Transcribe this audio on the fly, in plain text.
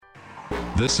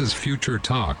This is Future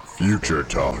Talk. Future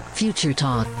Talk. Future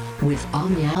Talk with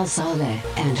Omnia Al Saleh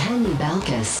and Hani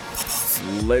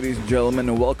Balkis. Ladies and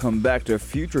gentlemen, welcome back to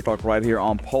Future Talk right here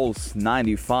on Pulse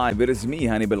 95. It is me,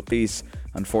 Hani Balkis.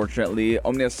 Unfortunately,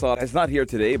 Omnia Saleh is not here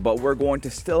today, but we're going to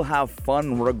still have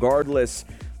fun regardless.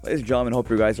 Ladies and gentlemen, hope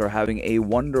you guys are having a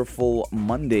wonderful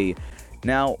Monday.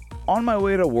 Now, on my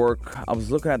way to work, I was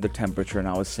looking at the temperature and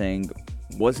I was saying,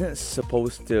 wasn't it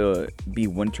supposed to be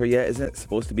winter yet? Isn't it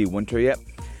supposed to be winter yet?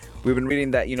 We've been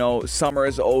reading that, summer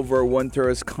is over, winter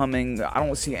is coming. I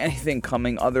don't see anything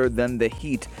coming other than the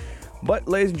heat. But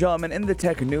ladies and gentlemen, in the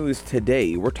tech news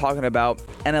today, we're talking about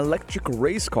an electric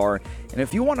race car. And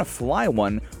if you want to fly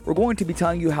one, we're going to be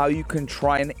telling you how you can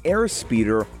try an air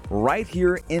speeder right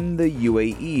here in the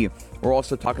UAE. We're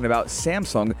also talking about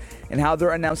Samsung and how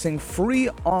they're announcing free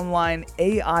online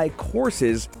AI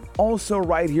courses also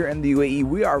right here in the UAE.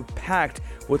 We are packed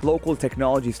with local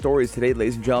technology stories today,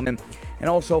 ladies and gentlemen. And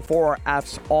also for our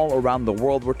apps all around the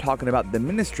world, we're talking about the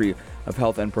Ministry of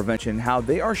Health and Prevention, how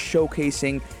they are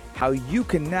showcasing how you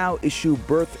can now issue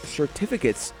birth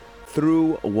certificates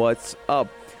through WhatsApp.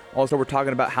 Also, we're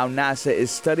talking about how NASA is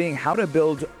studying how to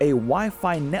build a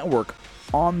Wi-Fi network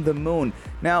on the moon.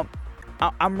 Now,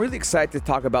 I'm really excited to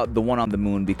talk about the one on the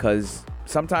moon because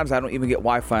sometimes I don't even get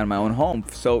Wi-Fi in my own home.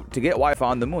 So to get Wi-Fi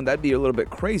on the moon, that'd be a little bit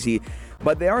crazy.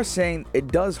 But they are saying it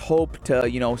does hope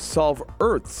to, solve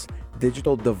Earth's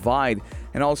digital divide.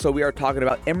 And also we are talking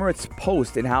about Emirates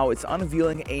Post and how it's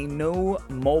unveiling a new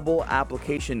mobile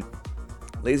application.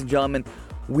 Ladies and gentlemen,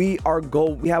 we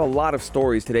have a lot of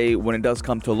stories today when it does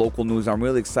come to local news. I'm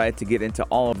really excited to get into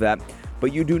all of that.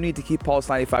 But you do need to keep Pulse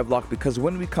 95 locked because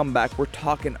when we come back, we're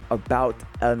talking about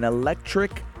an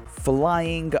electric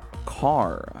flying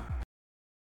car.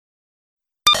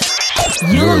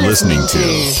 You're listening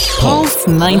to Pulse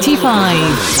 95.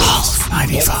 Pulse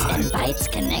 95. And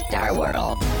bytes connect our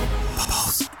world.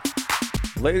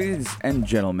 Ladies and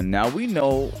gentlemen, now we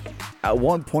know at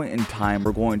one point in time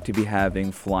we're going to be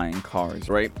having flying cars,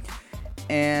 right?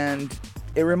 And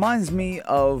it reminds me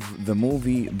of the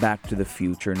movie Back to the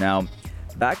Future. Now,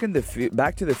 Back to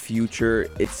the Future,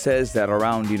 it says that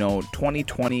around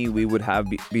 2020 we would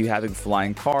be having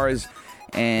flying cars,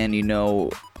 and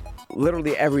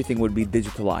literally everything would be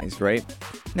digitalized, right?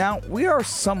 Now, we are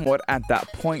somewhat at that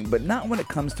point, but not when it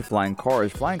comes to flying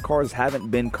cars. Flying cars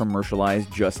haven't been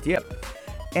commercialized just yet.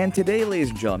 And today, ladies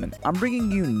and gentlemen, I'm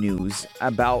bringing you news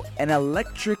about an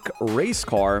electric race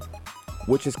car,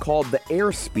 which is called the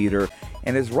Air Speeder,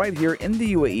 and is right here in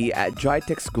the UAE at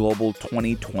GITEX Global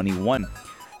 2021.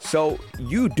 So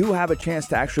you do have a chance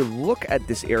to actually look at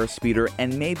this Air Speeder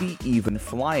and maybe even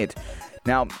fly it.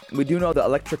 Now, we do know the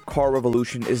electric car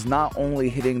revolution is not only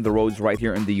hitting the roads right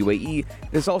here in the UAE, it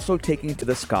is also taking to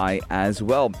the sky as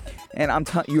well. And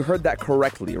you heard that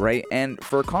correctly, right? And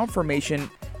for confirmation,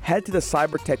 head to the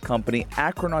cybertech company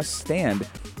Acronos stand,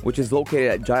 which is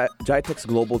located at GITEX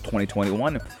Global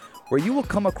 2021, where you will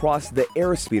come across the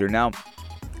Air Speeder. Now,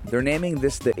 they're naming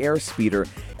this the Air Speeder,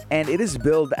 and it is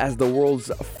billed as the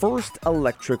world's first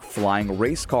electric flying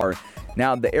race car.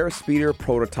 Now, the Air Speeder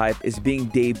prototype is being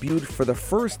debuted for the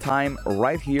first time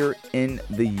right here in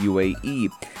the UAE.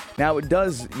 Now, it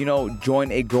does, join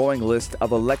a growing list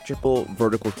of electrical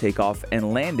vertical takeoff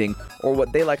and landing, or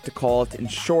what they like to call it in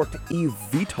short,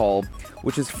 eVTOL,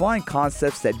 which is flying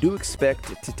concepts that do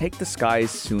expect to take the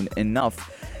skies soon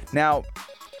enough. Now,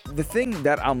 the thing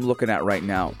that I'm looking at right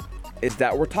now is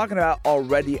that we're talking about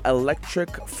already electric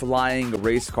flying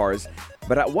race cars.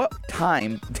 But at what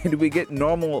time did we get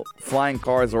normal flying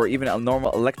cars or even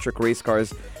normal electric race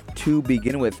cars to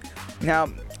begin with? Now,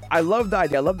 I love the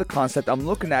idea. I love the concept. I'm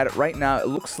looking at it right now. It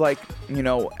looks like, an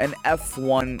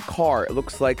F1 car. It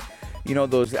looks like,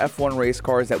 those F1 race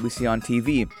cars that we see on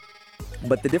TV.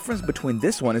 But the difference between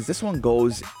this one is this one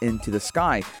goes into the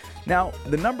sky. Now,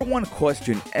 the number one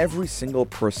question every single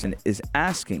person is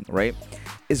asking, right,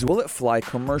 is will it fly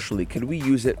commercially? Can we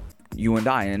use it, you and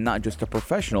I, and not just a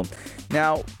professional?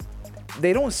 Now,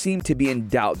 they don't seem to be in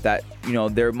doubt that,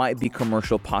 there might be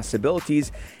commercial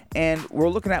possibilities. And we're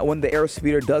looking at when the Air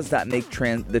Speeder does that make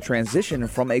the transition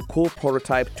from a cool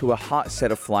prototype to a hot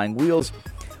set of flying wheels.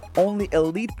 Only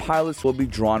elite pilots will be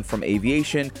drawn from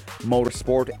aviation,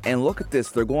 motorsport, and look at this,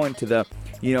 they're going to the,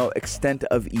 extent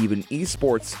of even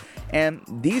esports. And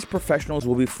these professionals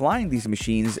will be flying these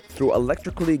machines through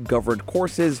electrically governed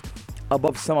courses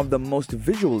above some of the most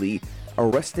visually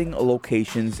arresting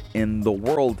locations in the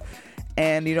world.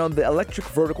 And, the electric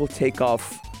vertical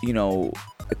takeoff,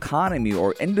 economy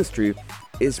or industry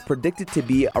is predicted to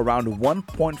be around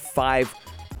 $1.5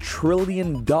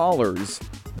 trillion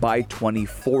by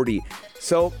 2040.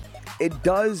 So it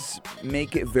does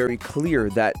make it very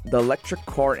clear that the electric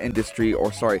car industry,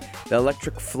 the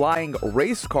electric flying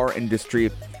race car industry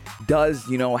does,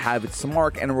 have its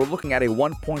mark, and we're looking at a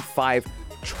 $1.5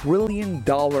 trillion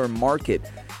market.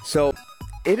 So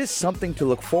it is something to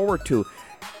look forward to.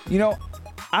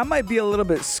 I might be a little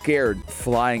bit scared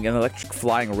flying an electric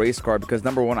flying race car because,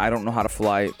 number one, I don't know how to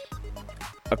fly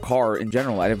a car in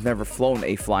general. I've never flown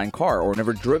a flying car or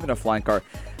never driven a flying car.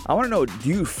 I want to know, do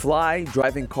you fly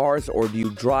driving cars or do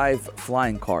you drive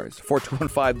flying cars?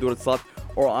 4215 Durat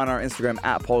or on our Instagram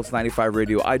at Pulse95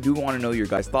 Radio. I do want to know your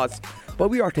guys' thoughts, but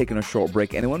we are taking a short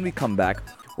break. And when we come back,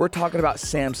 we're talking about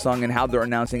Samsung and how they're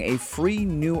announcing a free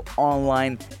new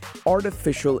online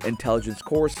artificial intelligence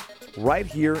course right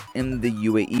here in the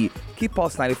UAE. Keep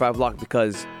Pulse 95 locked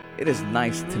because it is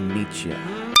nice to meet you.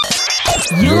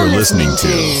 You're listening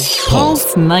to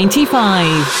Pulse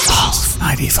 95. Pulse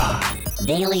 95.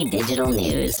 Daily digital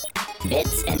news.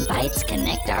 Bits and bytes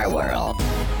connect our world.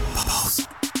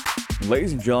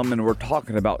 Ladies and gentlemen, we're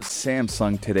talking about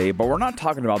Samsung today, but we're not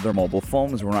talking about their mobile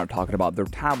phones. We're not talking about their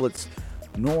tablets,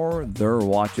 nor their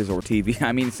watches or TV.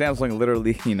 I mean, Samsung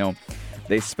literally,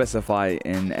 they specify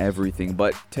in everything.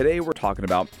 But today we're talking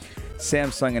about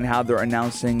Samsung and how they're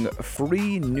announcing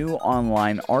free new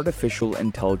online artificial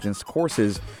intelligence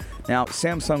courses. Now,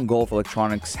 Samsung Gulf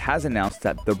Electronics has announced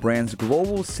that the brand's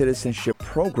global citizenship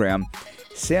program,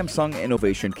 Samsung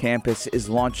Innovation Campus, is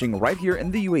launching right here in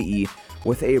the UAE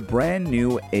with a brand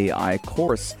new AI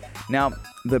course. Now,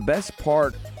 the best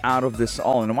part out of this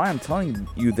all, and why I'm telling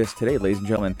you this today, ladies and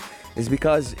gentlemen, is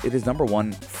because it is, number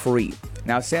one, free.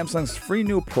 Now, Samsung's free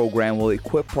new program will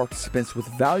equip participants with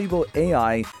valuable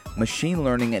AI, machine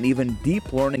learning, and even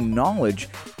deep learning knowledge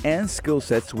and skill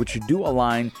sets which do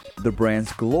align the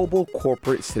brand's global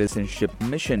corporate citizenship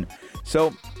mission.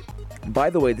 So, by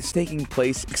the way, this is taking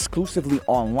place exclusively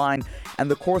online, and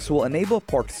the course will enable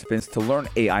participants to learn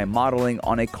AI modeling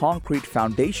on a concrete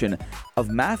foundation of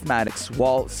mathematics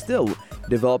while still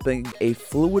developing a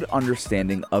fluid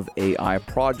understanding of AI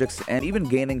projects and even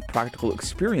gaining practical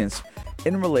experience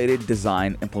in related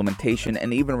design, implementation,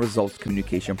 and even results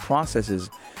communication processes.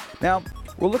 Now,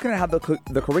 we're looking at how the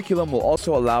curriculum will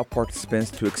also allow participants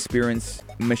to experience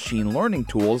machine learning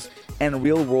tools and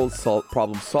real-world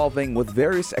problem solving with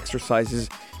various exercises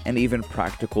and even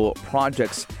practical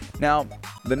projects. Now,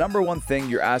 the number one thing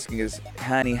you're asking is,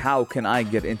 Hani, how can I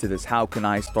get into this? How can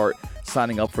I start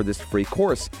signing up for this free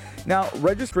course? Now,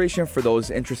 registration for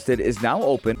those interested is now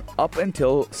open up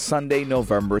until Sunday,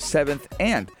 November 7th,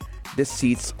 and the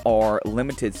seats are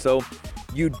limited. So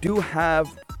you do have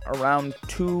around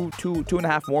two and a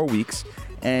half more weeks,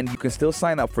 and you can still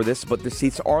sign up for this, but the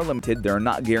seats are limited. They're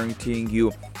not guaranteeing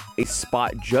you a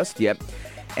spot just yet.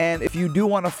 And if you do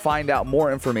want to find out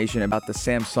more information about the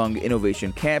Samsung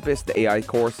Innovation Campus, the AI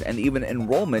course, and even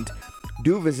enrollment,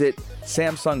 do visit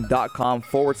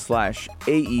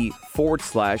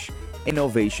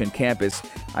samsung.com/AE/Innovation Campus.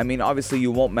 I mean, obviously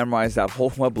you won't memorize that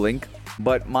whole web link,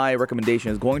 but my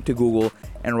recommendation is going to Google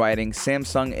and writing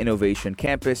Samsung Innovation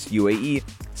Campus UAE.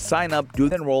 Sign up, do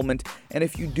the enrollment, and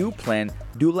if you do plan,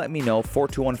 do let me know,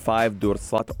 4215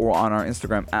 Durat or on our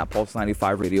Instagram at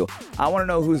Pulse95 Radio. I want to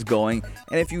know who's going,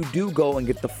 and if you do go and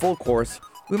get the full course,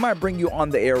 we might bring you on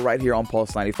the air right here on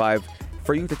Pulse 95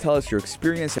 for you to tell us your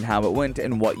experience and how it went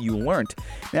and what you learned.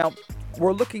 Now,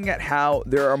 we're looking at how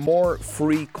there are more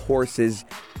free courses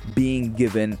being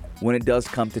given when it does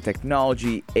come to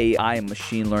technology, AI,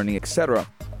 machine learning, etc.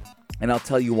 And I'll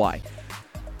tell you why.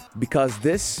 Because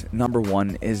this, number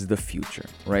one, is the future,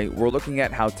 right? We're looking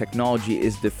at how technology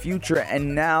is the future,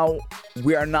 and now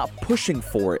we are not pushing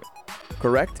for it,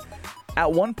 correct?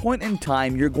 At one point in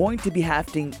time, you're going to have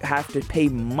to pay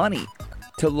money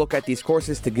to look at these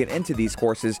courses, to get into these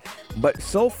courses. But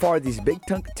so far, these big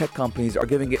tech companies are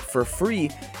giving it for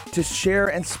free to share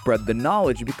and spread the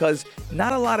knowledge, because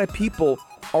not a lot of people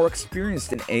are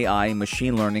experienced in AI,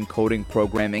 machine learning, coding,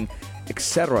 programming,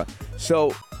 etc.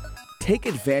 So take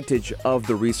advantage of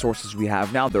the resources we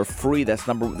have now. They're free. That's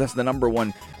the number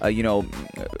one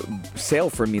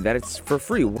sale for me, that it's for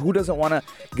free. Who doesn't want to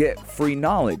get free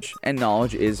knowledge? And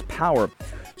knowledge is power.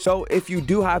 So if you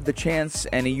do have the chance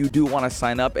and you do want to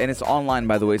sign up, and it's online,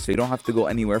 by the way, so you don't have to go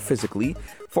anywhere physically,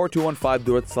 4215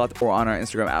 Durat or on our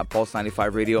Instagram at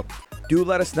Pulse95 Radio, do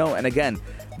let us know. And again,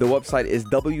 the website is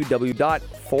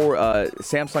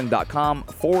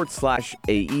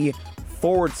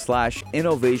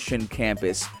www.samsung.com/AE/Innovation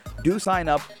Campus. Do sign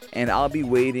up, and I'll be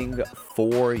waiting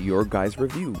for your guys'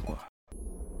 review.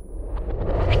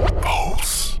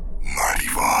 Pulse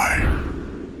 95.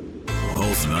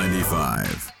 Pulse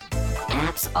 95.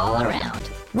 Apps all around.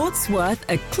 What's worth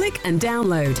a click and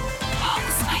download?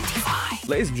 Pulse 95.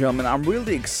 Ladies and gentlemen, I'm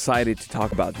really excited to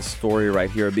talk about this story right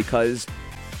here because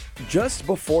just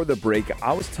before the break,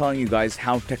 I was telling you guys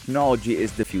how technology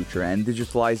is the future and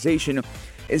digitalization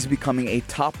is becoming a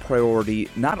top priority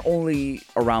not only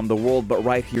around the world but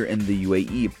right here in the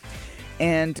UAE.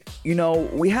 And,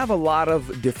 we have a lot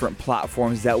of different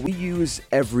platforms that we use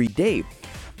every day.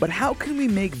 But how can we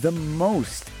make the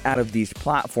most out of these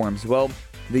platforms? Well,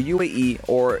 the UAE,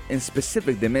 or in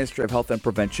specific, the Ministry of Health and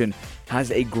Prevention,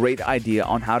 has a great idea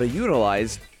on how to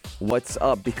utilize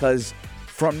WhatsUp because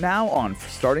from now on,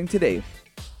 starting today,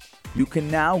 you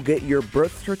can now get your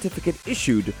birth certificate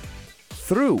issued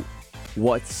through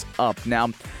WhatsUp. Now,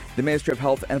 the Ministry of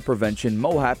Health and Prevention,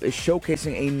 MOHAP, is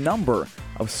showcasing a number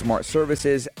of smart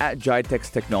services at GITEX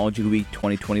Technology Week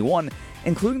 2021,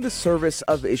 including the service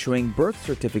of issuing birth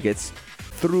certificates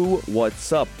through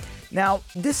WhatsUp. Now,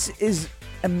 this is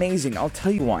amazing. I'll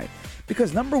tell you why.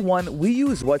 Because number one, we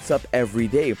use WhatsUpp every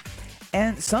day,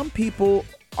 and some people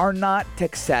are not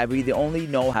tech savvy. They only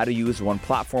know how to use one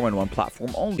platform and one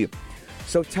platform only.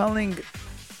 So telling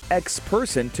X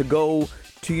person to go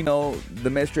to, the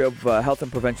Ministry of Health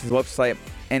and Prevention's website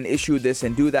and issue this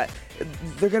and do that,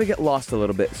 they're going to get lost a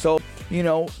little bit. So,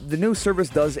 the new service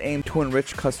does aim to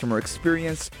enrich customer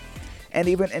experience and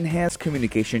even enhance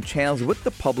communication channels with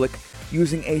the public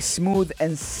using a smooth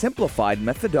and simplified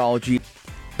methodology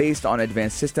based on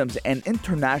advanced systems and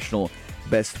international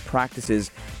best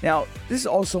practices. Now, this is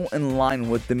also in line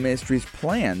with the ministry's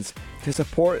plans to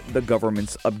support the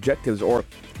government's objectives, or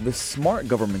the smart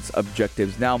government's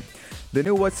objectives. Now, the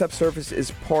new WhatsUpp service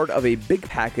is part of a big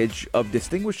package of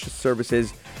distinguished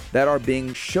services that are being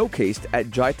showcased at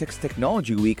GITEX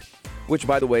Technology Week, which,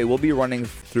 by the way, will be running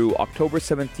through October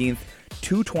 17th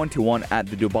to 21 at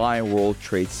the Dubai World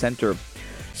Trade Center.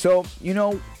 So,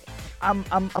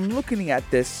 I'm looking at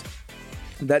this,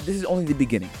 that this is only the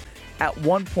beginning. At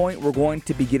one point, we're going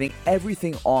to be getting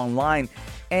everything online.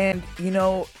 And,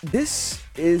 this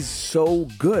is so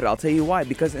good. I'll tell you why.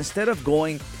 Because instead of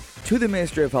going to the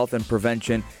Ministry of Health and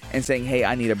Prevention and saying, hey,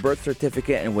 I need a birth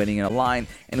certificate, and waiting in a line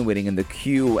and waiting in the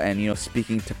queue and,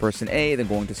 speaking to person A, then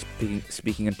going to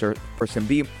speaking to person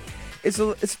B,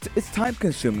 it's time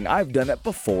consuming. I've done it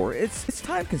before. It's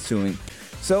time consuming.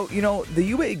 So,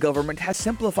 the UAE government has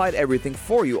simplified everything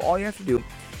for you. All you have to do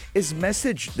is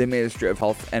message the Ministry of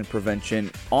Health and Prevention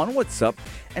on WhatsApp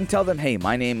and tell them, hey,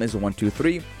 my name is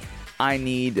 123. I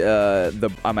need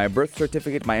my birth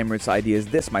certificate. My Emirates ID is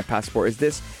this. My passport is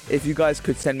this. If you guys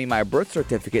could send me my birth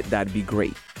certificate, that'd be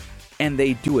great. And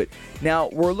they do it. Now,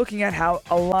 we're looking at how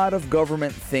a lot of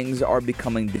government things are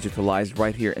becoming digitalized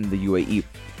right here in the UAE.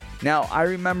 Now, I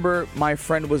remember my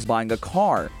friend was buying a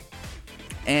car,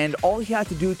 and all he had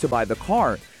to do to buy the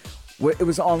car, it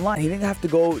was online. He didn't have to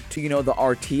go to, the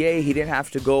RTA. He didn't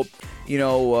have to go,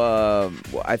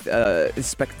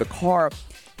 inspect the car.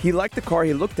 He liked the car.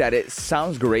 He looked at it.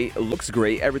 Sounds great. It looks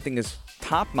great. Everything is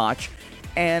top notch.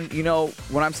 And,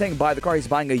 when I'm saying buy the car, he's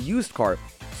buying a used car.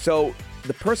 So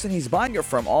the person he's buying it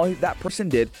from, all that person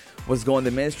did was go to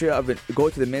the Ministry of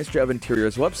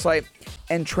Interior's website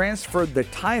and transfer the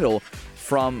title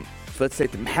from, let's say,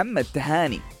 Mohammed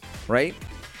Tahani, right?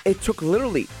 It took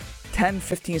literally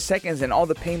 10-15 seconds, and all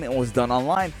the payment was done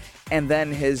online. And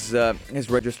then his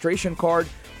registration card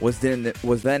was then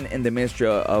in the Ministry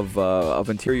of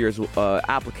Interior's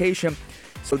application.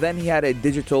 So then he had a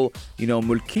digital,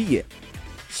 mulkiyya.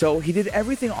 So he did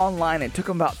everything online. It took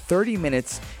him about 30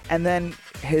 minutes, and then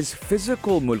his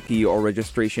physical mulkiyya or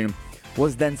registration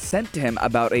was then sent to him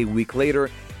about a week later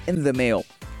in the mail.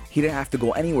 He didn't have to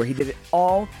go anywhere. He did it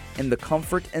all in the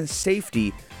comfort and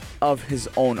safety of his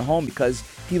own home because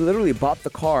he literally bought the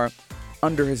car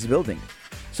under his building.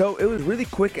 So it was really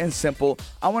quick and simple.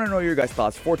 I want to know your guys'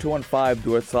 thoughts. 4215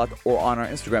 Duatsat or on our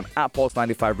Instagram at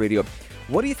Pulse95 Radio.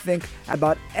 What do you think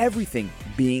about everything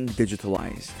being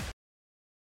digitalized?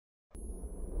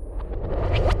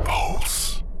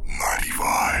 Pulse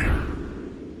 95.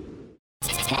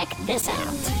 Check this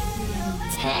out.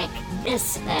 Check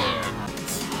this out.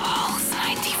 Pulse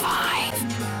 95.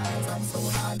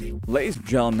 Ladies and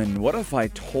gentlemen, what if I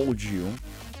told you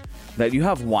that you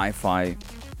have Wi-Fi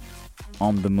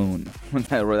on the moon?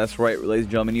 That's right, ladies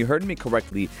and gentlemen, you heard me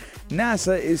correctly.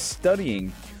 NASA is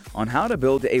studying on how to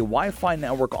build a Wi-Fi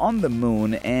network on the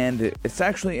moon, and it's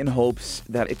actually in hopes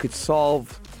that it could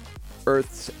solve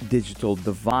Earth's digital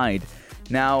divide.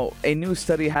 Now, a new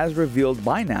study has revealed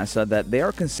by NASA that they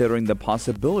are considering the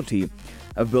possibility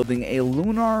of building a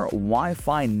lunar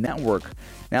Wi-Fi network.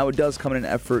 Now, it does come in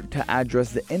an effort to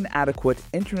address the inadequate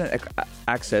internet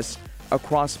access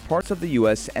across parts of the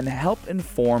U.S. and help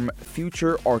inform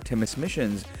future Artemis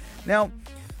missions. Now,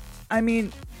 I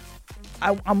mean,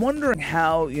 I'm wondering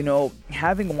how,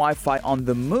 having Wi-Fi on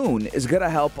the moon is going to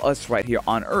help us right here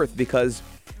on Earth, because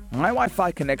my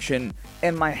Wi-Fi connection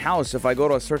in my house, if I go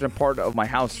to a certain part of my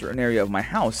house, certain area of my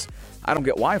house, I don't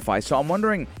get Wi-Fi. So I'm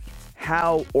wondering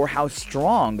how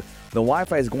strong the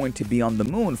Wi-Fi is going to be on the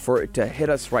moon for it to hit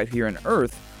us right here on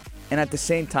Earth, and at the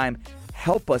same time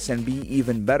help us and be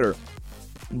even better.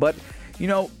 But,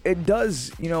 it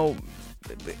does,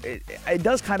 it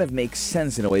does kind of make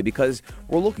sense in a way, because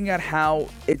we're looking at how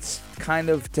it's kind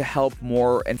of to help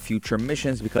more in future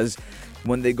missions, because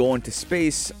when they go into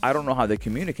space, I don't know how they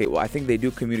communicate. Well, I think they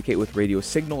do communicate with radio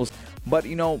signals, but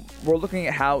we're looking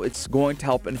at how it's going to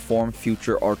help inform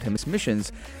future Artemis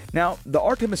missions. Now, the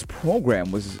Artemis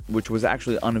program, which was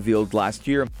actually unveiled last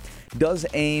year, does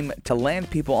aim to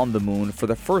land people on the moon for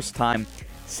the first time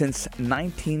since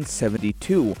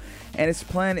 1972, and its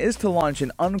plan is to launch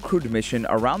an uncrewed mission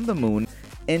around the moon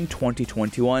in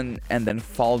 2021, and then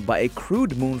followed by a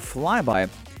crewed moon flyby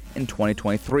in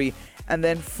 2023, and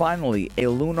then finally a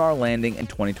lunar landing in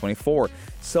 2024.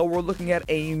 So we're looking at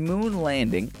a moon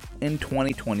landing in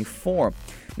 2024.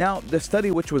 Now, the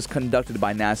study, which was conducted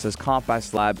by NASA's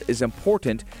COMPASS lab, is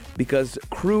important because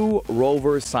crew,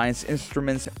 rovers, science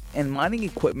instruments, and mining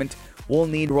equipment will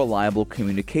need reliable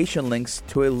communication links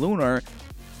to a lunar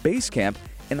base camp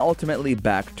and ultimately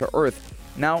back to Earth.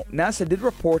 Now, NASA did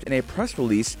report in a press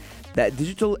release that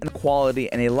digital inequality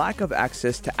and a lack of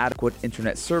access to adequate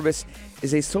internet service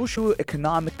is a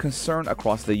socio-economic concern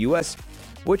across the U.S.,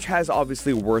 which has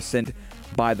obviously worsened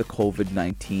by the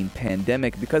COVID-19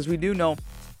 pandemic, because we do know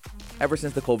ever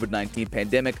since the COVID-19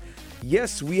 pandemic,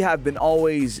 yes, we have been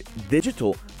always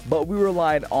digital, but we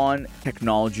relied on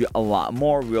technology a lot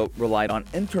more. We relied on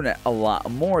internet a lot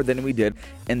more than we did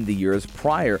in the years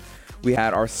prior. We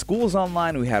had our schools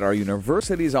online, we had our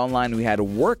universities online, we had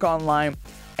work online,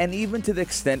 and even to the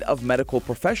extent of medical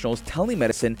professionals,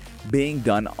 telemedicine being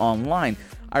done online.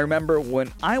 I remember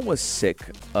when I was sick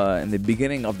in the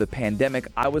beginning of the pandemic,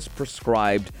 I was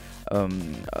prescribed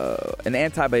an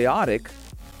antibiotic.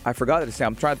 I forgot to say,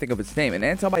 I'm trying to think of its name, an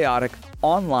antibiotic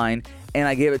online, and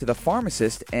I gave it to the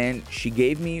pharmacist, and she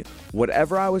gave me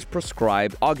whatever I was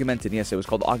prescribed, Augmentin, yes, it was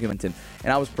called Augmentin,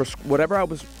 and I was whatever I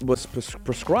was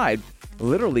prescribed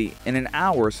literally in an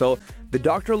hour. So the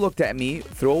doctor looked at me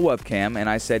through a webcam, and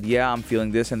I said, yeah, I'm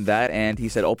feeling this and that, and he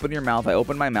said, open your mouth. I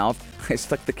opened my mouth, I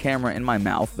stuck the camera in my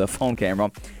mouth, the phone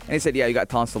camera, and he said, yeah, you got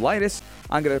tonsillitis,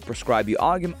 I'm going to prescribe you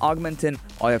Augmentin,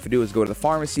 all you have to do is go to the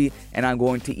pharmacy, and I'm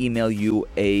going to email you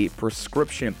a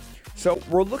prescription. So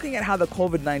we're looking at how the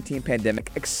COVID-19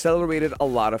 pandemic accelerated a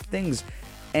lot of things,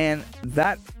 and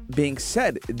that being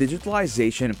said,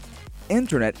 digitalization,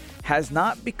 internet has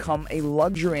not become a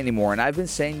luxury anymore, and I've been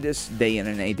saying this day in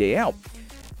and day out.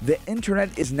 The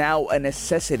internet is now a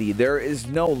necessity. There is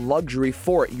no luxury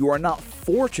for it. You are not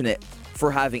fortunate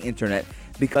for having internet,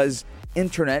 because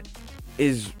internet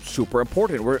is super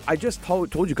important. I just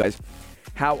told you guys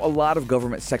how a lot of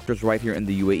government sectors right here in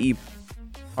the UAE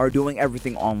are doing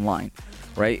everything online,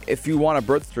 right? If you want a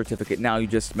birth certificate now, you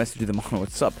just message them on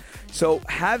WhatsApp. So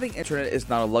having internet is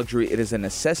not a luxury, it is a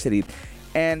necessity.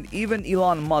 And even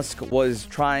Elon Musk was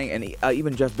trying, and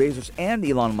even Jeff Bezos and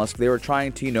Elon Musk, they were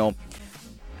trying to,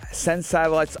 send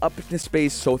satellites up into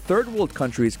space so third world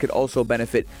countries could also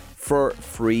benefit for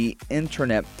free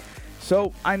internet.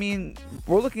 So,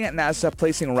 we're looking at NASA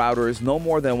placing routers no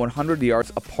more than 100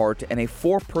 yards apart, and a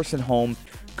 4-person home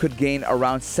could gain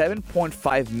around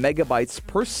 7.5 megabytes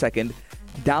per second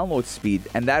download speed,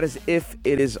 and that is if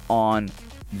it is on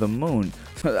the moon.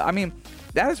 So,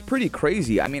 that is pretty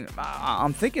crazy.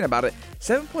 I'm thinking about it.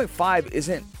 7.5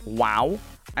 isn't wow.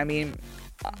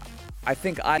 I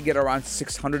think I get around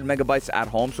 600 megabytes at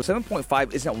home, so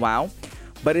 7.5 isn't wow,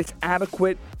 but it's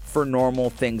adequate for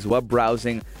normal things, web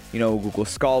browsing, Google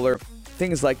Scholar,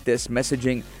 things like this,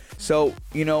 messaging. So,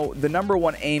 the number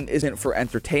one aim isn't for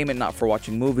entertainment, not for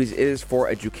watching movies. It is for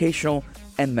educational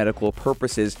and medical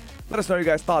purposes. Let us know your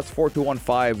guys' thoughts,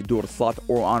 4215 Dur Slot,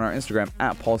 or on our Instagram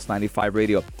at Pulse95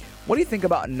 Radio. What do you think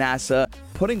about NASA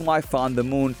putting Wi-Fi on the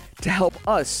moon to help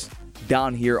us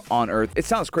down here on Earth? It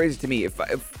sounds crazy to me. If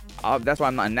that's why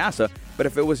I'm not in NASA. But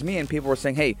if it was me and people were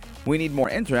saying, hey, we need more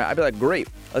internet, I'd be like, great,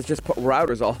 let's just put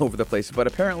routers all over the place. But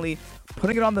apparently,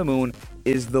 putting it on the moon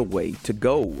is the way to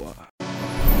go.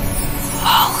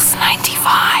 Pulse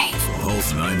 95.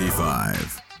 Pulse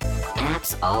 95.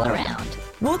 Apps all around.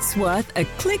 What's worth a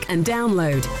click and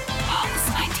download? Pulse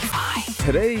 95.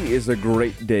 Today is a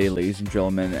great day, ladies and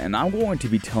gentlemen, and I'm going to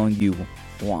be telling you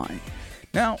why.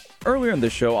 Now, earlier in the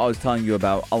show, I was telling you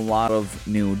about a lot of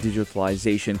new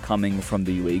digitalization coming from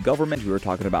the UAE government. We were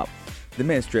talking about the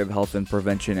Ministry of Health and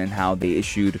Prevention and how they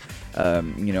issued, a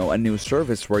new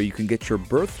service where you can get your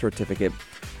birth certificate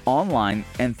online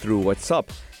and through WhatsApp.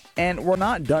 And we're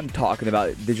not done talking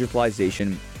about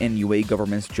digitalization in UAE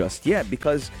governments just yet,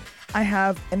 because I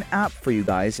have an app for you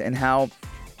guys and how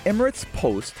Emirates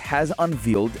Post has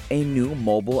unveiled a new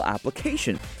mobile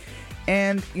application.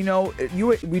 And,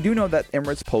 we do know that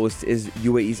Emirates Post is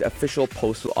UAE's official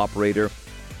postal operator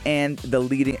and the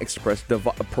leading express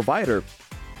provider.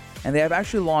 And they have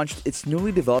actually launched its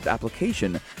newly developed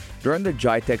application during the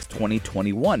GITEX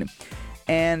 2021.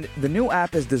 And the new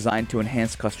app is designed to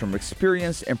enhance customer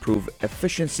experience, improve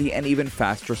efficiency, and even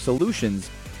faster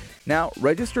solutions. Now,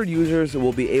 registered users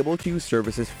will be able to use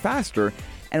services faster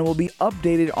and will be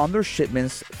updated on their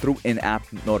shipments through in-app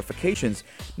notifications.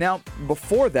 Now,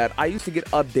 before that, I used to get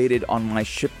updated on my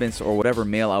shipments or whatever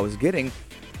mail I was getting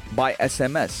by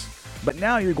SMS. But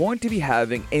now you're going to be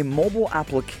having a mobile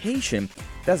application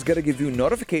that's going to give you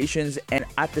notifications, and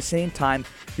at the same time,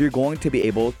 you're going to be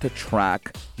able to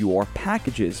track your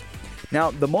packages. Now,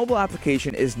 the mobile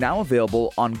application is now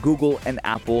available on Google and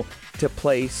Apple to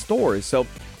Play stores. So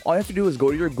all you have to do is go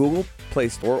to your Google Play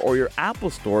Store or your Apple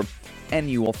Store and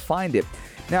you will find it.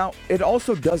 Now, it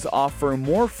also does offer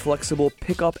more flexible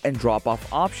pickup and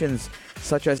drop-off options,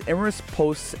 such as Emirates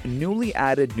Post's newly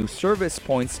added new service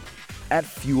points at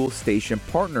fuel station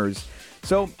partners.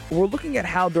 So we're looking at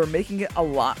how they're making it a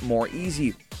lot more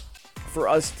easy for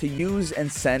us to use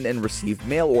and send and receive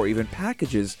mail or even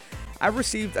packages. I've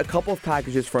received a couple of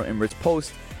packages from Emirates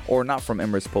Post, or not from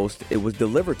Emirates Post, it was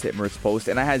delivered to Emirates Post,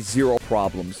 and I had zero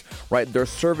problems, right? Their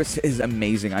service is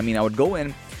amazing. I mean, I would go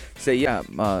in, say,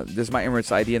 this is my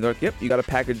Emirates ID, and they're like, yep, you got a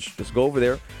package, just go over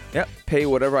there, yep, pay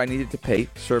whatever I needed to pay,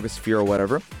 service fee or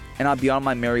whatever, and I'll be on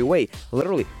my merry way.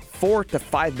 Literally 4 to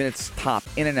 5 minutes top,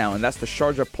 in and out, and that's the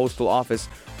Sharjah Postal Office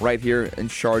right here in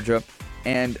Sharjah.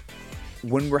 And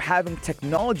when we're having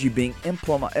technology being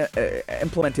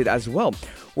implemented as well,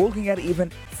 we're looking at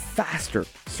even faster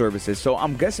services. So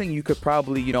I'm guessing you could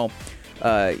probably,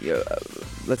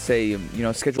 let's say,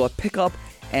 schedule a pickup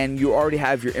and you already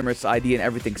have your Emirates ID and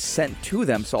everything sent to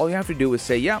them. So all you have to do is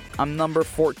say, yeah, I'm number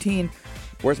 14.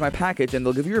 Where's my package? And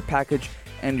they'll give you your package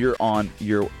and you're on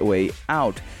your way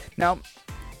out. Now,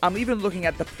 I'm even looking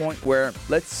at the point where,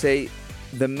 let's say,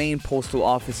 the main postal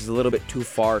office is a little bit too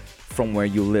far from where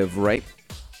you live, right?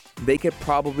 They could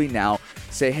probably now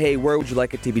say, hey, where would you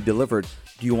like it to be delivered?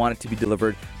 Do you want it to be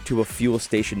delivered to a fuel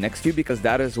station next to you? Because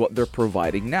that is what they're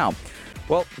providing now.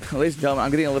 Well, ladies and gentlemen,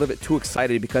 I'm getting a little bit too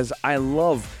excited because I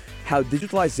love how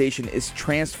digitalization is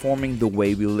transforming the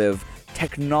way we live.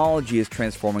 Technology is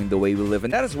transforming the way we live,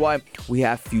 and that is why we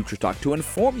have Future Talk, to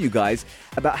inform you guys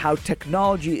about how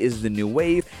technology is the new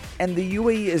wave, and the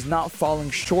UAE is not falling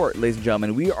short, ladies and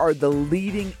gentlemen. We are the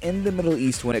leading in the Middle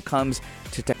East when it comes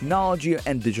to technology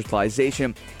and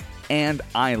digitalization, and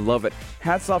I love it.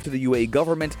 Hats off to the UAE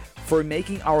government for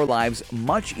making our lives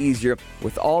much easier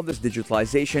with all this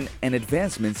digitalization and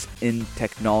advancements in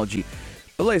technology.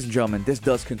 But ladies and gentlemen, this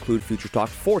does conclude Future Talk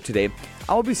for today.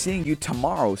 I will be seeing you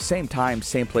tomorrow, same time,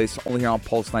 same place, only here on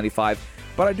Pulse 95.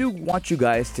 But I do want you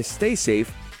guys to stay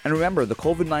safe. And remember, the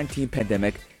COVID-19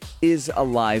 pandemic is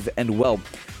alive and well.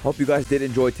 Hope you guys did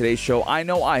enjoy today's show. I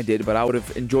know I did, but I would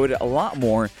have enjoyed it a lot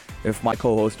more if my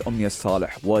co-host Omnia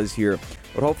Saleh was here.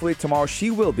 But hopefully tomorrow she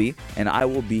will be, and I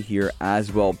will be here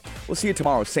as well. We'll see you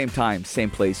tomorrow, same time, same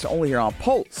place, only here on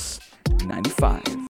Pulse 95.